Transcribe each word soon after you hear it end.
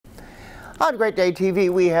On Great Day TV,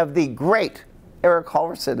 we have the great Eric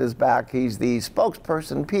Halvorson is back. He's the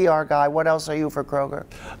spokesperson, PR guy. What else are you for Kroger?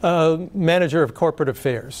 Manager of corporate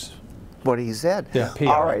affairs. What he said. Yeah, PR.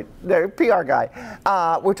 All right, the PR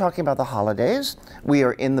guy. We're talking about the holidays. We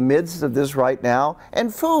are in the midst of this right now.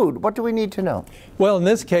 And food, what do we need to know? Well, in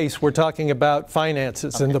this case, we're talking about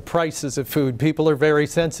finances and the prices of food. People are very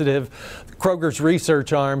sensitive. Kroger's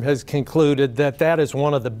research arm has concluded that that is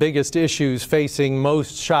one of the biggest issues facing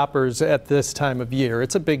most shoppers at this time of year.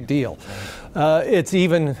 It's a big deal. It's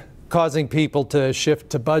even causing people to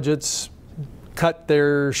shift to budgets, cut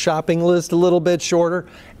their shopping list a little bit shorter,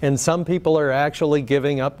 and some people are actually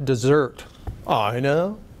giving up dessert. I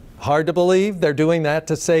know, hard to believe they're doing that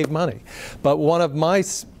to save money. But one of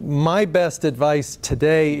my best advice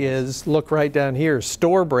today is look right down here,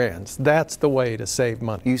 store brands. That's the way to save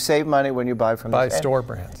money. You save money when you buy from store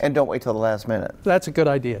brands. And don't wait till the last minute. That's a good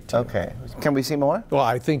idea too. Okay, can we see more? Well,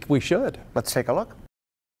 I think we should. Let's take a look.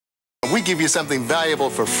 We give you something valuable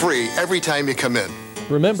for free every time you come in.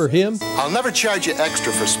 Remember him? I'll never charge you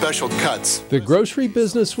extra for special cuts. The grocery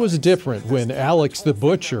business was different when Alex the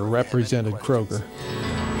Butcher represented Kroger.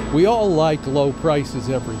 We all like low prices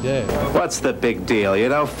every day. What's the big deal? You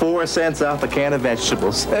know, 4 cents off a can of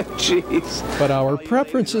vegetables. Jeez. But our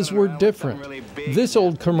preferences were different. This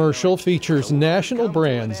old commercial features national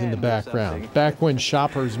brands in the background, back when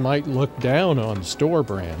shoppers might look down on store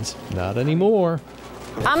brands. Not anymore.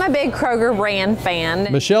 I'm a big Kroger brand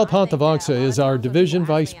fan. Michelle Pontavongsa is our division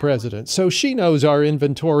vice president, so she knows our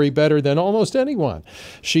inventory better than almost anyone.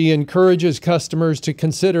 She encourages customers to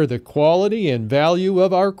consider the quality and value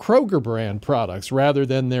of our Kroger brand products rather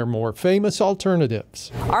than their more famous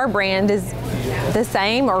alternatives. Our brand is the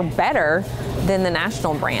same or better than the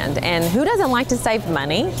national brand. And who doesn't like to save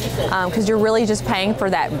money? Because you're really just paying for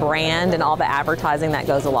that brand and all the advertising that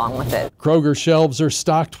goes along with it. Kroger shelves are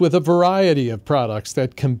stocked with a variety of products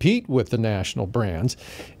that compete with the national brands.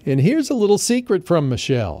 And here's a little secret from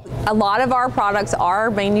Michelle. A lot of our products are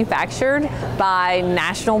manufactured by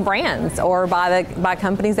national brands or by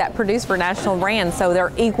companies that produce for national brands. So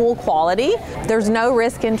they're equal quality. There's no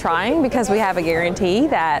risk in trying because we have a guarantee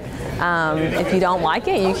that if you don't like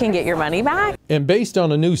it, you can get your money back. And based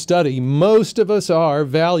on a new study, most of us are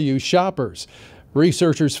value shoppers.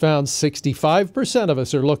 Researchers found 65% of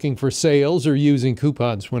us are looking for sales or using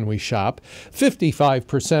coupons when we shop.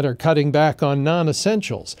 55% are cutting back on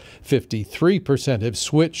non-essentials. 53% have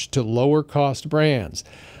switched to lower-cost brands.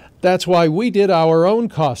 That's why we did our own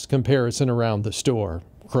cost comparison around the store,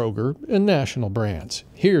 Kroger and national brands.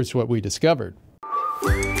 Here's what we discovered.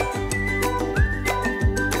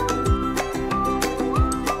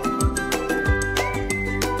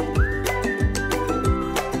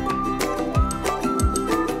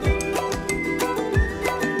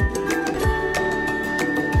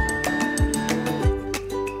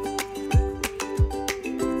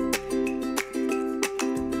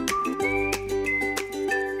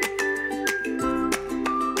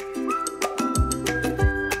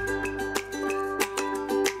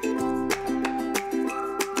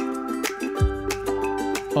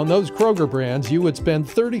 On those Kroger brands, you would spend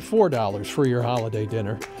 $34 for your holiday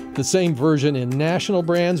dinner. The same version in national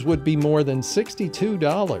brands would be more than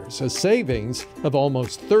 $62, a savings of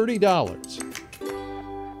almost $30.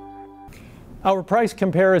 Our price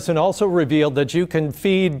comparison also revealed that you can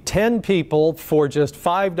feed 10 people for just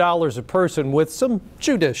 $5 a person with some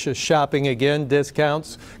judicious shopping again,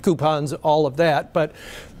 discounts, coupons, all of that. But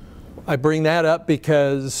I bring that up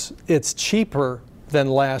because it's cheaper than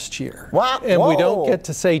last year. Wow. And we don't get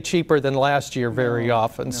to say cheaper than last year very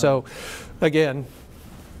often. No. So again,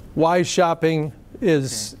 wise shopping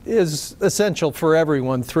is essential for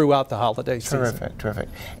everyone throughout the holiday season. Terrific.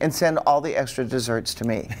 And send all the extra desserts to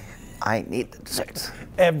me. I need the desserts.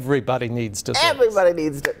 Everybody needs desserts. Everybody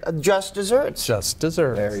needs just desserts. Just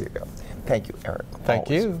desserts. There you go. Thank you, Eric. Thank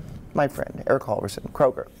you. My friend, Eric Halvorson,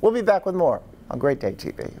 Kroger. We'll be back with more on Great Day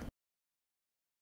TV.